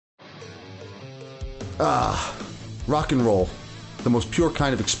Rock and roll, the most pure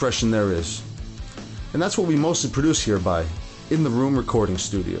kind of expression there is. And that's what we mostly produce here by In the Room Recording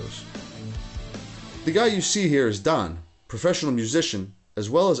Studios. The guy you see here is Don, professional musician, as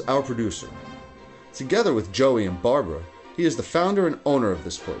well as our producer. Together with Joey and Barbara, he is the founder and owner of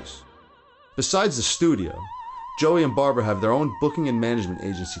this place. Besides the studio, Joey and Barbara have their own booking and management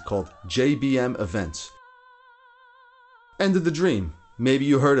agency called JBM Events. End of the Dream, maybe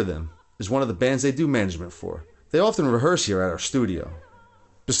you heard of them, is one of the bands they do management for. They often rehearse here at our studio.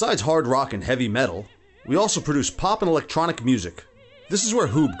 Besides hard rock and heavy metal, we also produce pop and electronic music. This is where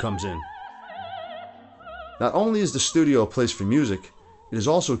Hoob comes in. Not only is the studio a place for music, it is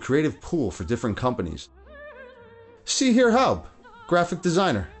also a creative pool for different companies. See here Haub, graphic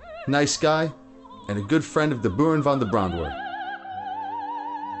designer, nice guy, and a good friend of de Buren van de Brandweer.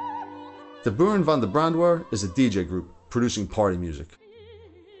 De Buren van de Brandweer is a DJ group producing party music.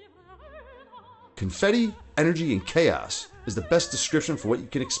 Confetti, energy, and chaos is the best description for what you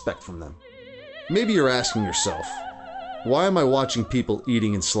can expect from them. Maybe you're asking yourself, why am I watching people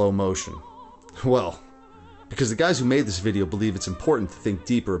eating in slow motion? Well, because the guys who made this video believe it's important to think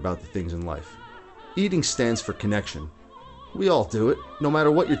deeper about the things in life. Eating stands for connection. We all do it, no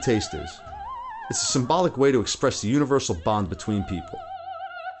matter what your taste is. It's a symbolic way to express the universal bond between people.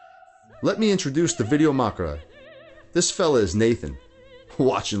 Let me introduce the video makrai. This fella is Nathan.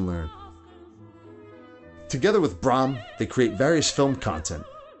 Watch and learn. Together with Bram, they create various film content.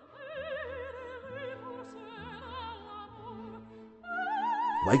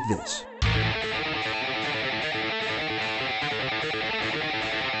 Like this.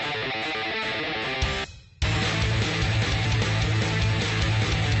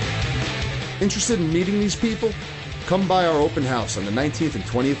 Interested in meeting these people? Come by our open house on the 19th and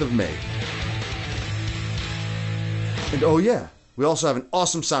 20th of May. And oh yeah, we also have an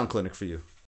awesome sound clinic for you.